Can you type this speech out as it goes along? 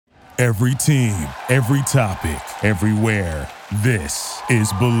Every team, every topic, everywhere. This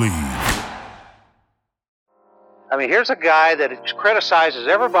is Believe. I mean, here's a guy that criticizes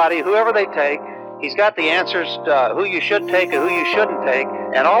everybody, whoever they take. He's got the answers to who you should take and who you shouldn't take.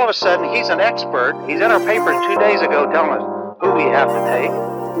 And all of a sudden, he's an expert. He's in our paper 2 days ago telling us who we have to take.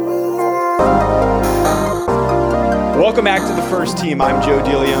 Welcome back to the First Team. I'm Joe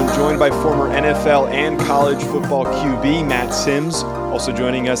DeLeone, joined by former NFL and college football QB Matt Sims. Also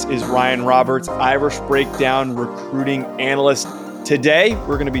joining us is Ryan Roberts, Irish Breakdown recruiting analyst. Today,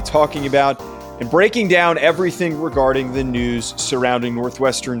 we're going to be talking about and breaking down everything regarding the news surrounding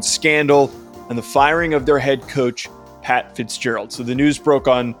Northwestern scandal and the firing of their head coach, Pat Fitzgerald. So the news broke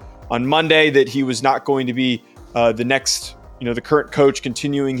on Monday that he was not going to be the current coach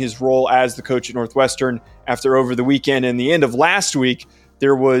continuing his role as the coach at Northwestern after over the weekend and the end of last week,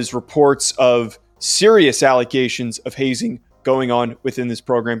 there was reports of serious allegations of hazing going on within this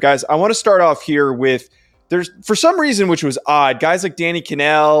program. Guys, I want to start off here with for some reason, which was odd, guys like Danny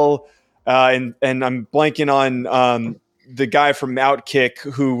Cannell, and I'm blanking on the guy from Outkick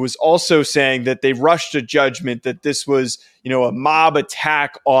who was also saying that they rushed a judgment that this was, a mob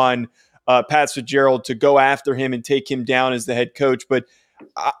attack on Pat Fitzgerald to go after him and take him down as the head coach. But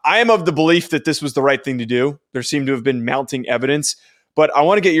I am of the belief that this was the right thing to do. There seemed to have been mounting evidence, but I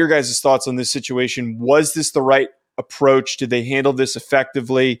want to get your guys' thoughts on this situation. Was this the right approach? Did they handle this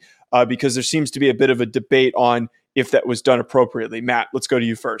effectively? Because there seems to be a bit of a debate on if that was done appropriately. Matt, let's go to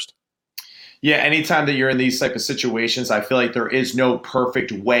you first. Yeah, anytime that you're in these type of situations, I feel like there is no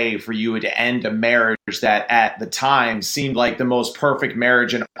perfect way for you to end a marriage that at the time seemed like the most perfect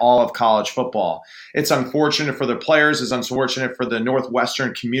marriage in all of college football. It's unfortunate for the players. It's unfortunate for the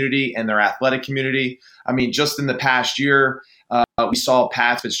Northwestern community and their athletic community. I mean, just in the past year, we saw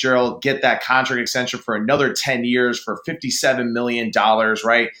Pat Fitzgerald get that contract extension for another 10 years for $57 million,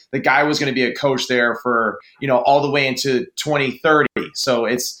 right? The guy was going to be a coach there for, all the way into 2030. So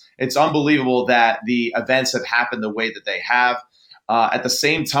it's unbelievable that the events have happened the way that they have. At the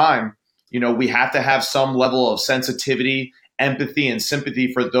same time, we have to have some level of sensitivity, empathy, and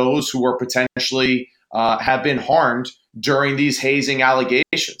sympathy for those who are potentially have been harmed during these hazing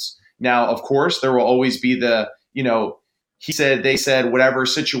allegations. Now, of course, there will always be the, he said, they said, whatever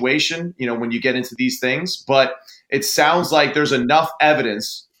situation, when you get into these things. But it sounds like there's enough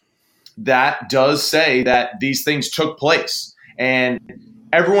evidence that does say that these things took place. And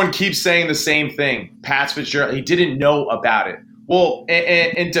everyone keeps saying the same thing. Pat Fitzgerald, he didn't know about it. Well,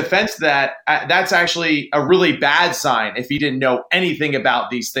 in defense of that, that's actually a really bad sign if he didn't know anything about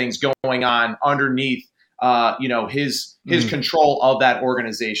these things going on underneath, his control of that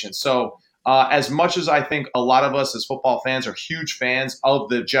organization. So as much as I think a lot of us as football fans are huge fans of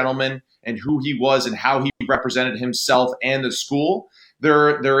the gentleman and who he was and how he represented himself and the school,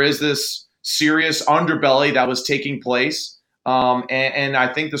 there is this serious underbelly that was taking place. And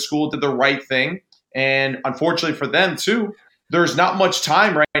I think the school did the right thing. And unfortunately for them too, there's not much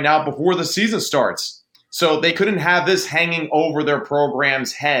time right now before the season starts. So they couldn't have this hanging over their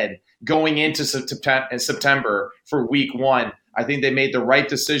program's head going into September for week one. I think they made the right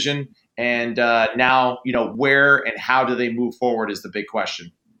decision. And now, where and how do they move forward is the big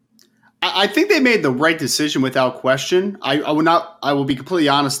question. I think they made the right decision without question. I will be completely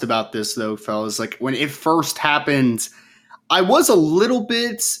honest about this though, fellas. Like when it first happened, I was a little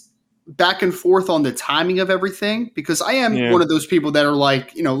bit back and forth on the timing of everything because I am one of those people that are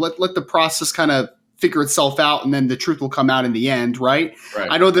like, let the process kind of figure itself out and then the truth will come out in the end, right?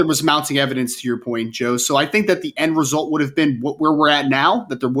 I know there was mounting evidence to your point, Joe. So I think that the end result would have been where we're at now,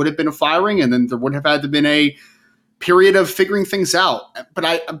 that there would have been a firing and then there would have had to been a period of figuring things out.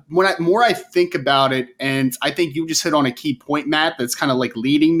 But when I think about it, and I think you just hit on a key point, Matt, that's kind of like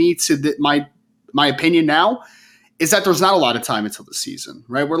leading me to my opinion now, is that there's not a lot of time until the season,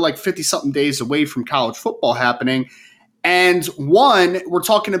 right? We're like 50-something days away from college football happening. And one, we're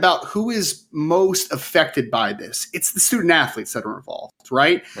talking about who is most affected by this. It's the student athletes that are involved,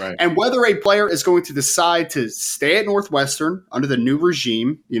 right? And whether a player is going to decide to stay at Northwestern under the new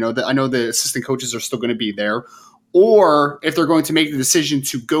regime, I know the assistant coaches are still going to be there, or if they're going to make the decision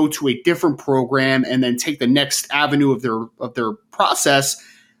to go to a different program and then take the next avenue of their process,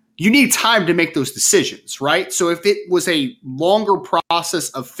 you need time to make those decisions, right? So if it was a longer process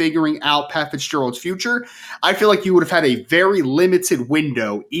of figuring out Pat Fitzgerald's future, I feel like you would have had a very limited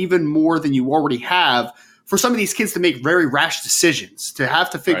window, even more than you already have, for some of these kids to make very rash decisions, to have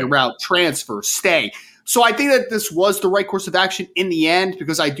to figure out transfer, stay. So I think that this was the right course of action in the end,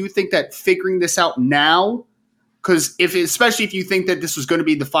 because I do think that figuring this out now, because especially if you think that this was going to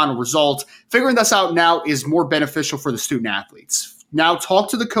be the final result, figuring this out now is more beneficial for the student athletes. now talk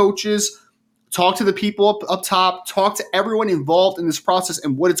to the coaches, talk to the people up top, talk to everyone involved in this process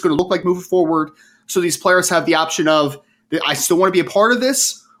and what it's going to look like moving forward. So these players have the option of, I still want to be a part of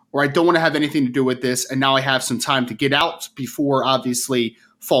this, or I don't want to have anything to do with this. And now I have some time to get out before obviously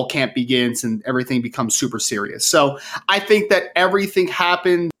fall camp begins and everything becomes super serious. So I think that everything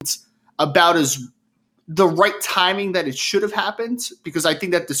happened about as the right timing that it should have happened, because I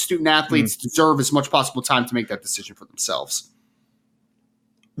think that the student athletes deserve as much possible time to make that decision for themselves.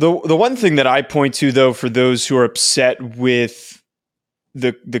 The one thing that I point to, though, for those who are upset with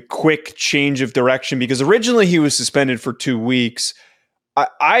the quick change of direction, because originally he was suspended for 2 weeks,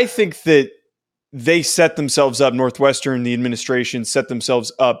 I think that they set themselves up, Northwestern, the administration set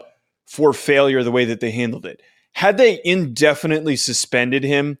themselves up for failure the way that they handled it. Had they indefinitely suspended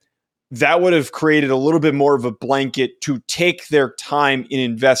him, that would have created a little bit more of a blanket to take their time in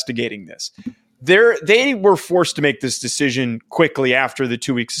investigating this. They were forced to make this decision quickly after the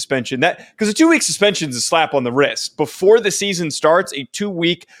 2-week suspension. Because a 2-week suspension is a slap on the wrist. Before the season starts, a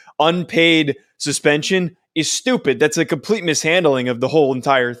 2-week unpaid suspension is stupid. That's a complete mishandling of the whole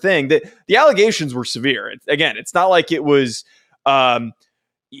entire thing. The allegations were severe. Again, it's not like it was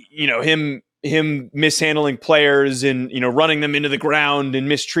him mishandling players and running them into the ground and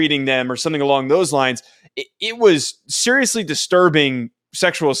mistreating them or something along those lines. It was seriously disturbing.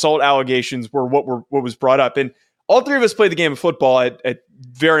 Sexual assault allegations were what was brought up, and all three of us played the game of football at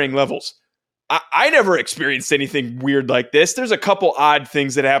varying levels. I never experienced anything weird like this. There's a couple odd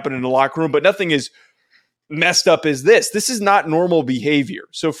things that happen in the locker room, but nothing as messed up as this. This is not normal behavior.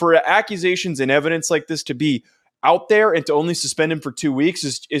 So for accusations and evidence like this to be out there and to only suspend him for 2 weeks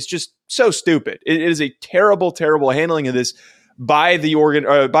is just so stupid. It is a terrible, terrible handling of this by the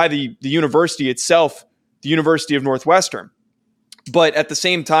university itself, the University of Northwestern. But at the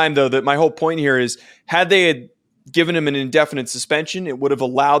same time, though, that my whole point here is, had they had given him an indefinite suspension, it would have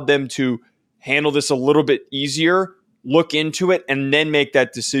allowed them to handle this a little bit easier, look into it, and then make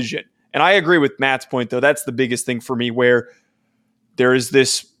that decision. And I agree with Matt's point, though. That's the biggest thing for me, where there is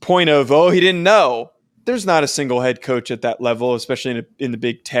this point of, he didn't know. There's not a single head coach at that level, especially in the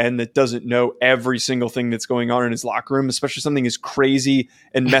Big Ten, that doesn't know every single thing that's going on in his locker room, especially something as crazy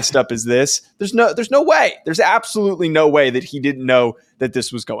and messed up as this. There's no way. There's absolutely no way that he didn't know that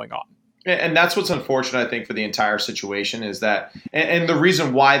this was going on. And that's what's unfortunate, I think, for the entire situation is that, and the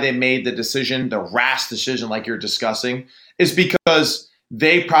reason why they made the decision, the rash decision like you're discussing, is because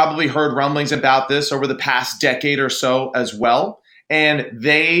they probably heard rumblings about this over the past decade or so as well, and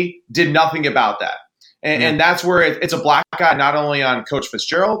they did nothing about that. And that's where it's a black eye not only on Coach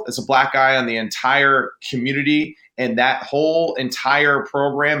Fitzgerald, it's a black eye on the entire community and that whole entire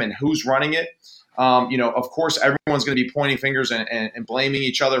program and who's running it. Of course, everyone's going to be pointing fingers and blaming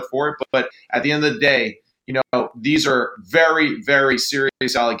each other for it. But at the end of the day, these are very, very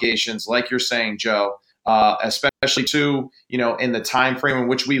serious allegations, like you're saying, Joe, especially too, in the time frame in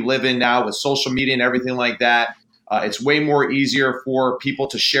which we live in now with social media and everything like that. It's way more easier for people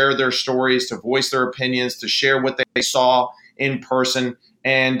to share their stories, to voice their opinions, to share what they saw in person.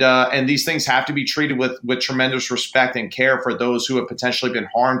 And these things have to be treated with tremendous respect and care for those who have potentially been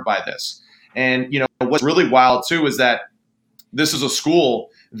harmed by this. And, what's really wild, too, is that this is a school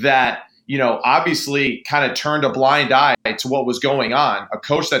that, obviously kind of turned a blind eye to what was going on, a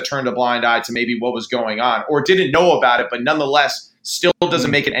coach that turned a blind eye to maybe what was going on or didn't know about it, but nonetheless still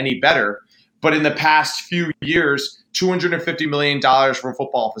doesn't make it any better. But in the past few years, $250 million for a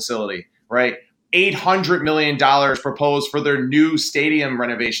football facility, right? $800 million proposed for their new stadium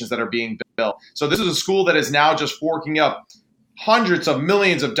renovations that are being built. So this is a school that is now just forking up hundreds of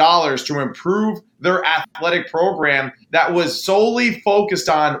millions of dollars to improve their athletic program that was solely focused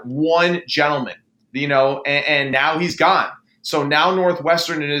on one gentleman, and now he's gone. So now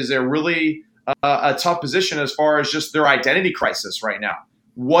Northwestern is a really a tough position as far as just their identity crisis right now.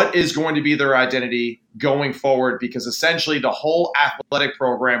 What is going to be their identity going forward? Because essentially the whole athletic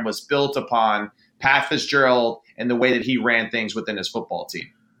program was built upon Pat Fitzgerald and the way that he ran things within his football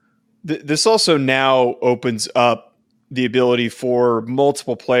team. This also now opens up the ability for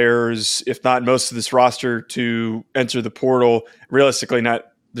multiple players, if not most of this roster, to enter the portal. Realistically,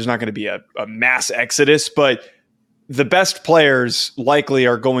 there's not going to be a mass exodus, but the best players likely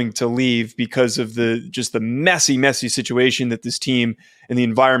are going to leave because of the messy situation that this team and the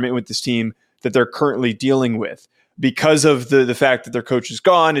environment with this team that they're currently dealing with. Because of the fact that their coach is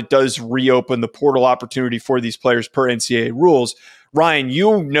gone, it does reopen the portal opportunity for these players per NCAA rules. Ryan,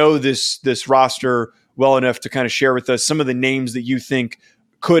 you know this roster well enough to kind of share with us some of the names that you think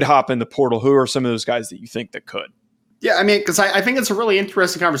could hop in the portal. Who are some of those guys that you think that could? Yeah, I mean, because I think it's a really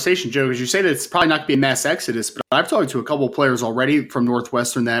interesting conversation, Joe, because you say that it's probably not going to be a mass exodus, but I've talked to a couple of players already from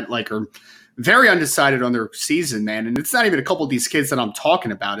Northwestern that like are very undecided on their season, man. And it's not even a couple of these kids that I'm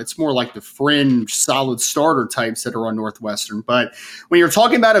talking about. It's more like the fringe, solid starter types that are on Northwestern. But when you're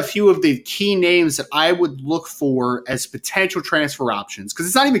talking about a few of the key names that I would look for as potential transfer options, because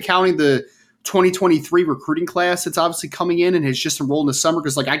it's not even counting the 2023 recruiting class that's obviously coming in and has just enrolled in the summer.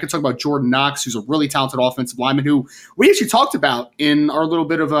 Because like I could talk about Jordan Knox, who's a really talented offensive lineman who we actually talked about in our little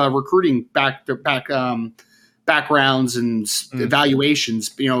bit of recruiting backgrounds and evaluations,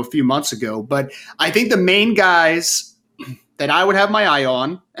 a few months ago. But I think the main guys that I would have my eye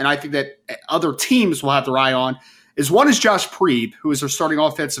on, and I think that other teams will have their eye on, is one is Josh Preeb, who is their starting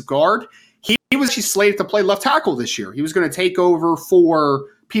offensive guard. He was actually slated to play left tackle this year. He was going to take over for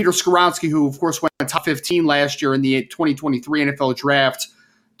Peter Skoronsky, who, of course, went top 15 last year in the 2023 NFL draft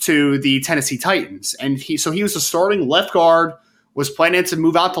to the Tennessee Titans. And he was a starting left guard, was planning to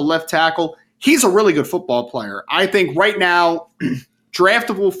move out to left tackle. He's a really good football player. I think right now,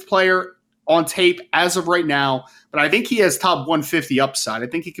 draftable player on tape as of right now, but I think he has top 150 upside. I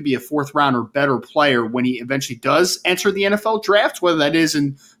think he could be a fourth round or better player when he eventually does enter the NFL draft, whether that is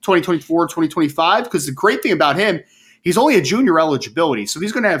in 2024 or 2025, because the great thing about him, he's only a junior eligibility. So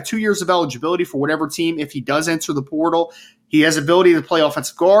he's going to have 2 years of eligibility for whatever team if he does enter the portal. He has ability to play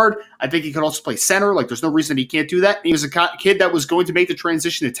offensive guard. I think he could also play center. Like, there's no reason he can't do that. He was a kid that was going to make the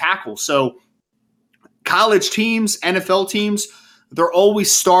transition to tackle. So college teams, NFL teams, they're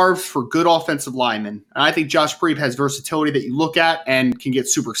always starved for good offensive linemen. And I think Josh Preeb has versatility that you look at and can get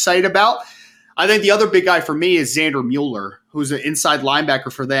super excited about. I think the other big guy for me is Xander Mueller, who's an inside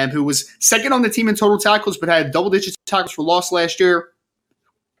linebacker for them, who was second on the team in total tackles, but had double-digit tackles for loss last year.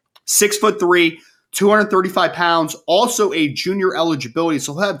 6'3", 235 pounds, also a junior eligibility.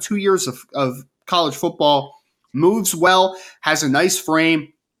 So he'll have 2 years of college football. Moves well, has a nice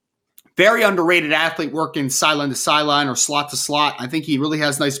frame. Very underrated athlete working sideline to sideline or slot to slot. I think he really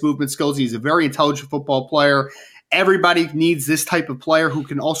has nice movement skills. He's a very intelligent football player. Everybody needs this type of player who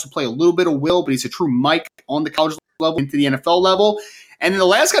can also play a little bit of will, but he's a true Mike on the college level into the NFL level. And then the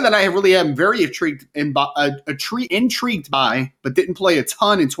last guy that I really am very intrigued by, but didn't play a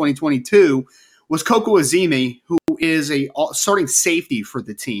ton in 2022, was Koko Azimi, who is a starting safety for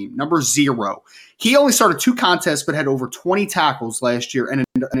the team, number 0. He only started 2 contests, but had over 20 tackles last year and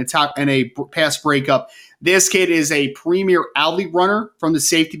a pass breakup. This kid is a premier alley runner from the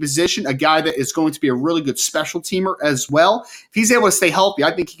safety position, a guy that is going to be a really good special teamer as well. If he's able to stay healthy,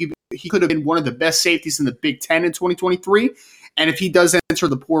 I think he could have been one of the best safeties in the Big Ten in 2023. And if he does enter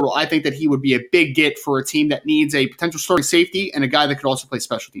the portal, I think that he would be a big get for a team that needs a potential starting safety and a guy that could also play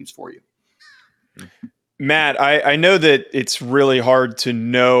special teams for you. Matt, I know that it's really hard to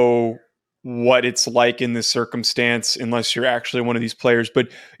know what it's like in this circumstance unless you're actually one of these players, but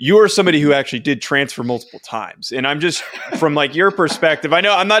you are somebody who actually did transfer multiple times. And I'm just, from like your perspective, I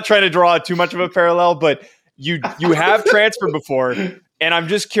know I'm not trying to draw too much of a parallel, but you have transferred before. And I'm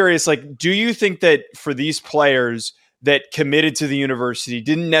just curious, like, do you think that for these players that committed to the university,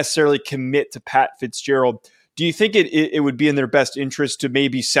 didn't necessarily commit to Pat Fitzgerald, do you think it would be in their best interest to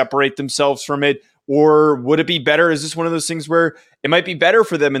maybe separate themselves from it? Or would it be better? Is this one of those things where it might be better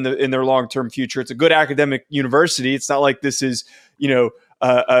for them in their long-term future? It's a good academic university. It's not like this is,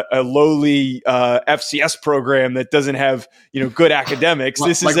 a lowly FCS program that doesn't have, good academics.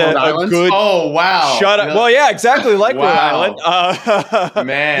 This like is a good. Oh, wow. Shut up. Well, yeah, exactly. Like wow. Rhode Island.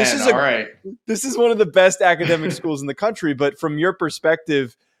 Man, all right. This is one of the best academic schools in the country. But from your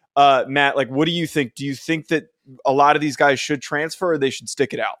perspective, Matt, like, what do you think? Do you think that a lot of these guys should transfer or they should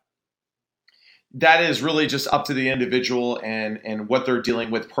stick it out? That is really just up to the individual and what they're dealing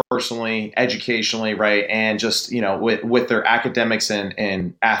with personally, educationally, right? And just, with their academics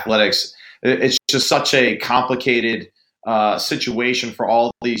and athletics. It's just such a complicated situation for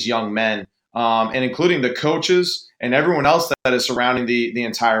all these young men, and including the coaches and everyone else that is surrounding the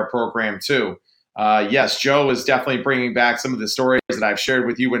entire program too. Yes, Joe is definitely bringing back some of the stories that I've shared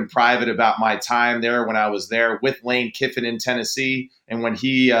with you in private about my time there when I was there with Lane Kiffin in Tennessee and when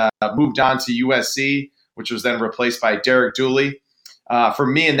he moved on to USC, which was then replaced by Derek Dooley. For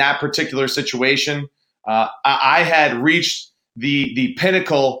me in that particular situation, I had reached the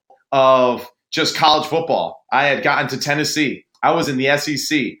pinnacle of just college football. I had gotten to Tennessee. I was in the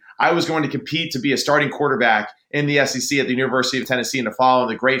SEC. I was going to compete to be a starting quarterback in the SEC at the University of Tennessee and to follow in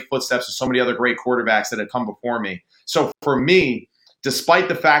the great footsteps of so many other great quarterbacks that had come before me. So for me, despite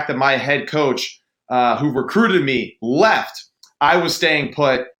the fact that my head coach who recruited me left, I was staying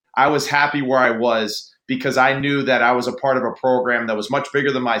put. I was happy where I was because I knew that I was a part of a program that was much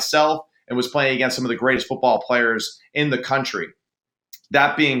bigger than myself and was playing against some of the greatest football players in the country.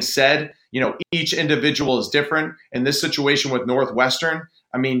 That being said, each individual is different. In this situation with Northwestern,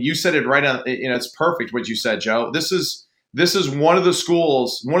 I mean, you said it right on. It's perfect what you said, Joe. This is one of the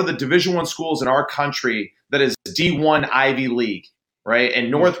schools, one of the Division I schools in our country that is D1 Ivy League, right? And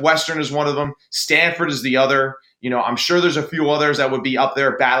Northwestern is one of them. Stanford is the other. I'm sure there's a few others that would be up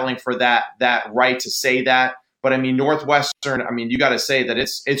there battling for that right to say that. But I mean, Northwestern, you got to say that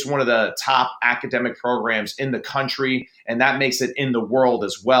it's one of the top academic programs in the country, and that makes it in the world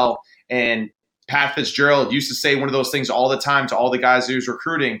as well. And Pat Fitzgerald used to say one of those things all the time to all the guys he was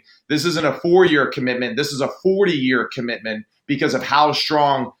recruiting. This isn't a 4-year commitment. This is a 40-year commitment because of how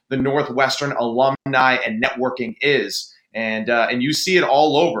strong the Northwestern alumni and networking is. And you see it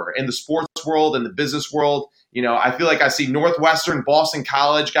all over in the sports world and the business world. I feel like I see Northwestern, Boston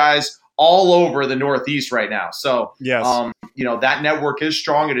College guys all over the Northeast right now. So, yes. That network is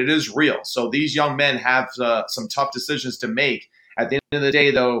strong and it is real. So these young men have some tough decisions to make. At the end of the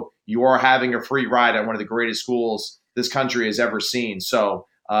day, though, you are having a free ride at one of the greatest schools this country has ever seen. So,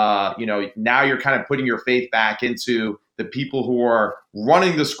 now you're kind of putting your faith back into the people who are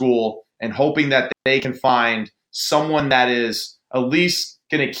running the school and hoping that they can find someone that is at least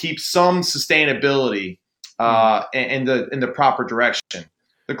going to keep some sustainability in the proper direction.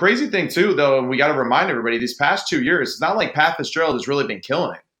 The crazy thing, too, though, and we got to remind everybody, these past 2 years, it's not like Pat Fitzgerald has really been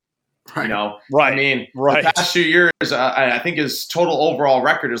killing it. Right. Right. The past 2 years, I think his total overall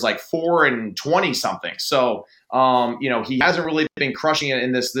record is like 4-20 something. So, he hasn't really been crushing it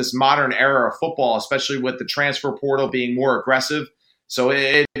in this modern era of football, especially with the transfer portal being more aggressive. So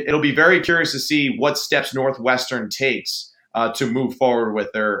it'll be very curious to see what steps Northwestern takes to move forward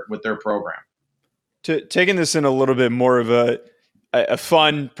with their program. Taking this in a little bit more of a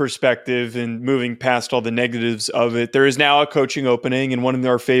fun perspective and moving past all the negatives of it, there is now a coaching opening, and one of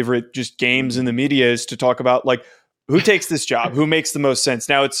our favorite just games in the media is to talk about like who takes this job, who makes the most sense.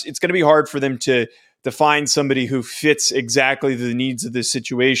 Now it's going to be hard for them to find somebody who fits exactly the needs of this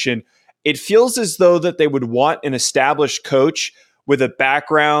situation. It feels as though that they would want an established coach with a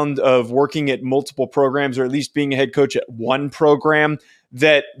background of working at multiple programs, or at least being a head coach at one program,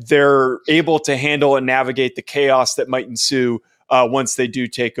 that they're able to handle and navigate the chaos that might ensue once they do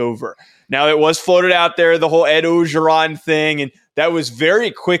take over. Now, it was floated out there, the whole Ed Orgeron thing, and that was very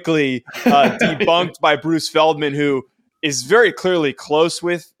quickly debunked by Bruce Feldman, who is very clearly close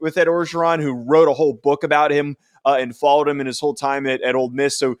with Ed Orgeron, who wrote a whole book about him and followed him in his whole time at Ole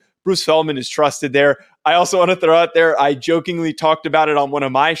Miss. So Bruce Feldman is trusted there. I also want to throw out there, I jokingly talked about it on one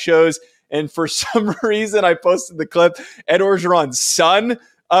of my shows, and for some reason I posted the clip. Ed Orgeron's son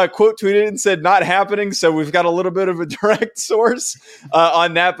quote tweeted and said, "Not happening." So we've got a little bit of a direct source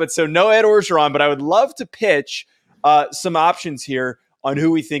on that. But so no Ed Orgeron, but I would love to pitch some options here on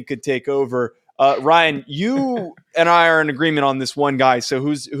who we think could take over. Ryan, you and I are in agreement on this one guy. So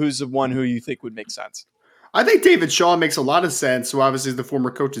who's the one who you think would make sense? I think David Shaw makes a lot of sense, who obviously is the former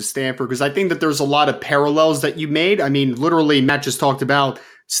coach of Stanford, because I think that there's a lot of parallels that you made. I mean, literally, Matt just talked about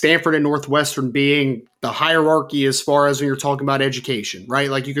Stanford and Northwestern being the hierarchy as far as when you're talking about education, right?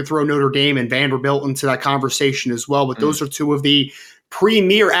 Like you could throw Notre Dame and Vanderbilt into that conversation as well, but those are two of the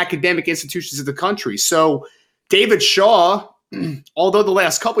premier academic institutions of the country. So David Shaw, although the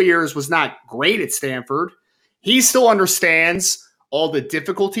last couple of years was not great at Stanford, he still understands all the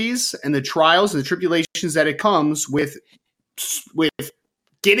difficulties and the trials and the tribulations that it comes with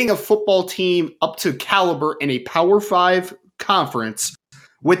getting a football team up to caliber in a Power 5 conference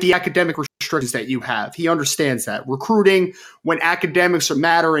with the academic restrictions that you have. He understands that. Recruiting, when academics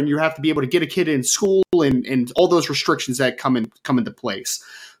matter and you have to be able to get a kid in school and all those restrictions that come into place.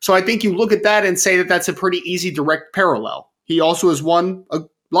 So I think you look at that and say that that's a pretty easy direct parallel. He also has won a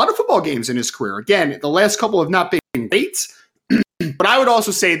lot of football games in his career. Again, the last couple have not been great. But I would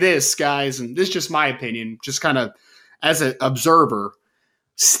also say this, guys, and this is just my opinion, just kind of as an observer,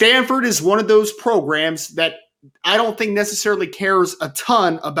 Stanford is one of those programs that I don't think necessarily cares a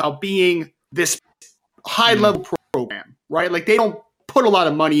ton about being this high-level program, right? Like they don't put a lot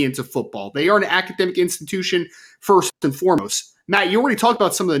of money into football. They are an academic institution first and foremost. Matt, you already talked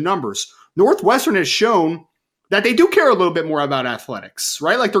about some of the numbers. Northwestern has shown that they do care a little bit more about athletics,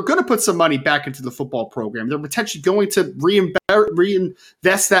 right? Like they're going to put some money back into the football program. They're potentially going to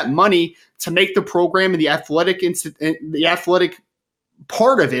reinvest that money to make the program and the athletic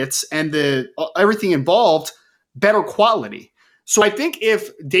part of it and the everything involved better quality. So I think if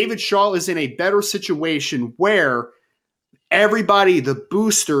David Shaw is in a better situation where everybody, the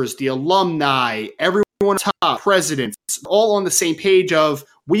boosters, the alumni, everyone top, presidents, all on the same page of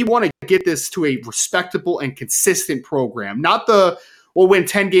we want to get this to a respectable and consistent program, not the will win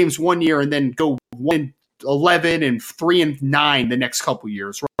 10 games one year and then go 1-11 and 3-9 the next couple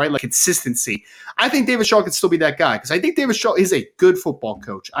years, right? Like consistency. I think David Shaw can still be that guy because I think David Shaw is a good football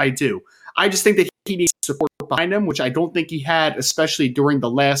coach. I do. I just think that he needs support behind him, which I don't think he had, especially during the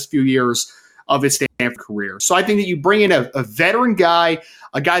last few years of his Stanford career. So I think that you bring in a veteran guy,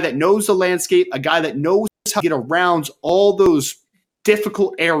 a guy that knows the landscape, a guy that knows how to get around all those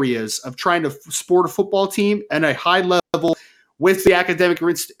difficult areas of trying to support a football team at a high level with the academic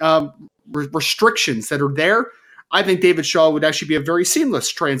restrictions that are there. I think David Shaw would actually be a very seamless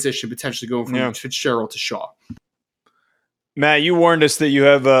transition, potentially going from Fitzgerald to Shaw. Matt, you warned us that you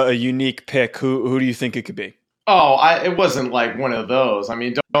have a unique pick. Who do you think it could be? Oh, it wasn't like one of those. I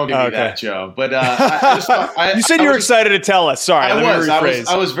mean, don't give me that, Joe. But you said you were excited to tell us. Sorry,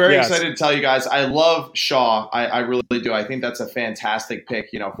 I was very excited to tell you guys. I love Shaw. I really do. I think that's a fantastic pick,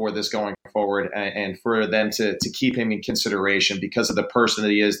 for this going forward, and for them to keep him in consideration because of the person that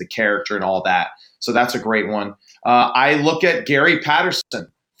he is, the character, and all that. So that's a great one. I look at Gary Patterson,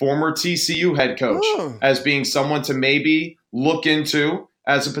 former TCU head coach, as being someone to maybe look into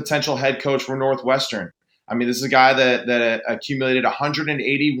as a potential head coach for Northwestern. I mean, this is a guy that accumulated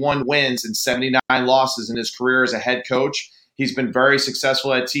 181 wins and 79 losses in his career as a head coach. He's been very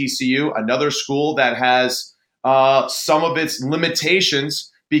successful at TCU, another school that has some of its limitations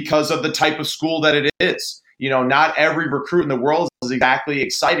because of the type of school that it is. Not every recruit in the world is exactly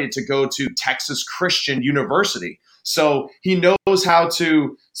excited to go to Texas Christian University. So he knows how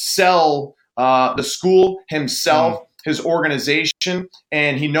to sell the school himself, his organization,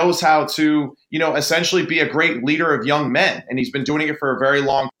 and he knows how to, essentially be a great leader of young men. And he's been doing it for a very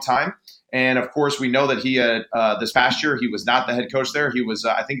long time. And of course, we know that he had this past year, he was not the head coach there. He was,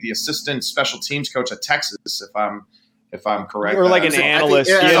 I think, the assistant special teams coach at Texas, if I'm correct. Or like an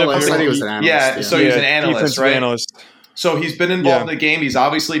analyst. I think he was an analyst. Yeah, so he's an analyst, right? Analyst. So he's been involved in the game. He's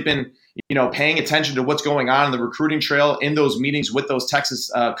obviously been, paying attention to what's going on in the recruiting trail in those meetings with those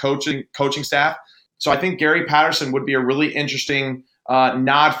Texas coaching staff. So I think Gary Patterson would be a really interesting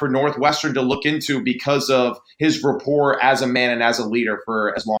nod for Northwestern to look into because of his rapport as a man and as a leader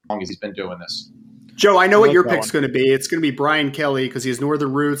for as long as he's been doing this. Joe, I know what your pick's going to be. It's going to be Brian Kelly because he has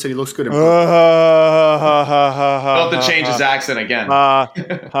northern roots and he looks good in He'll have to change his accent again. Well,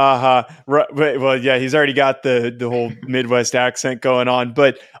 yeah, he's already got the whole Midwest accent going on,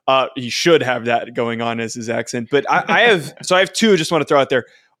 but he should have that going on as his accent. But I have two I just want to throw out there.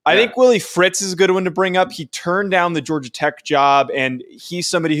 I think Willie Fritz is a good one to bring up. He turned down the Georgia Tech job, and he's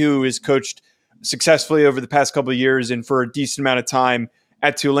somebody who has coached successfully over the past couple of years and for a decent amount of time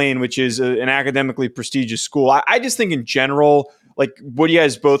at Tulane, which is an academically prestigious school. I just think in general, like what you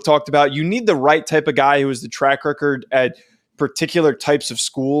guys both talked about, you need the right type of guy who has the track record at particular types of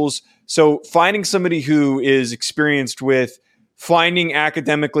schools. So finding somebody who is experienced with finding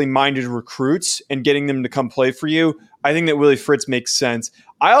academically minded recruits and getting them to come play for you, I think that Willie Fritz makes sense.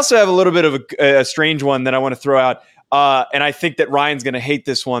 I also have a little bit of a strange one that I want to throw out, and I think that Ryan's going to hate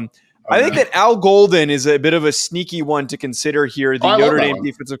this one. I think that Al Golden is a bit of a sneaky one to consider here, the Notre Dame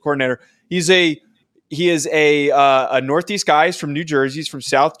defensive coordinator. He is a Northeast guy. He's from New Jersey. He's from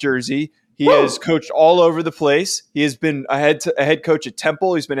South Jersey. He has coached all over the place. He has been a head coach at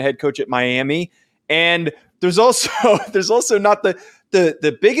Temple. He's been a head coach at Miami. And there's also not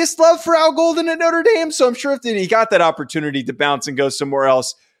the biggest love for Al Golden at Notre Dame. So I'm sure if he got that opportunity to bounce and go somewhere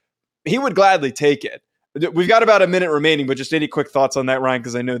else, he would gladly take it. We've got about a minute remaining, but just any quick thoughts on that, Ryan,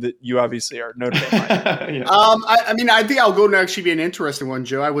 because I know that you obviously are Notre Dame. I think Al Golden actually be an interesting one,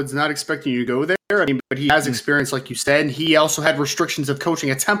 Joe. I was not expecting you to go there. But he has experience, like you said. He also had restrictions of coaching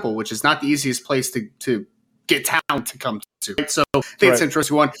at Temple, which is not the easiest place to get talent to come to. Right? So I think it's an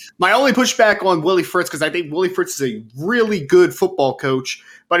interesting one. My only pushback on Willie Fritz, because I think Willie Fritz is a really good football coach.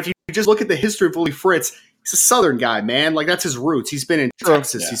 But if you just look at the history of Willie Fritz, he's a Southern guy, man. Like, that's his roots. He's been in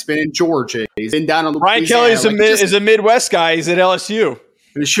Texas. Yeah. He's been in Georgia. He's been down on the Ryan Kelly is a Midwest guy. He's at LSU.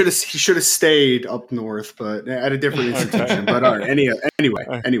 He should have stayed up north, but at a different institution. But all right, anyway.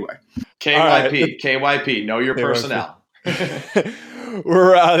 KYP, know your personnel.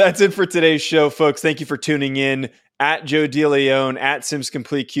 That's it for today's show, folks. Thank you for tuning in. At Joe DeLeone, at Sims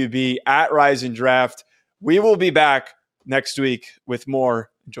Complete QB, at Rise and Draft. We will be back next week with more.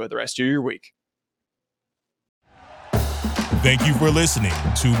 Enjoy the rest of your week. Thank you for listening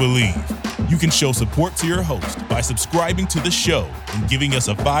to Believe. You can show support to your host by subscribing to the show and giving us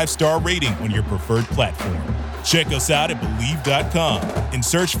a 5-star rating on your preferred platform. Check us out at Believe.com and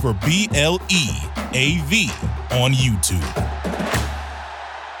search for BLEAV on YouTube.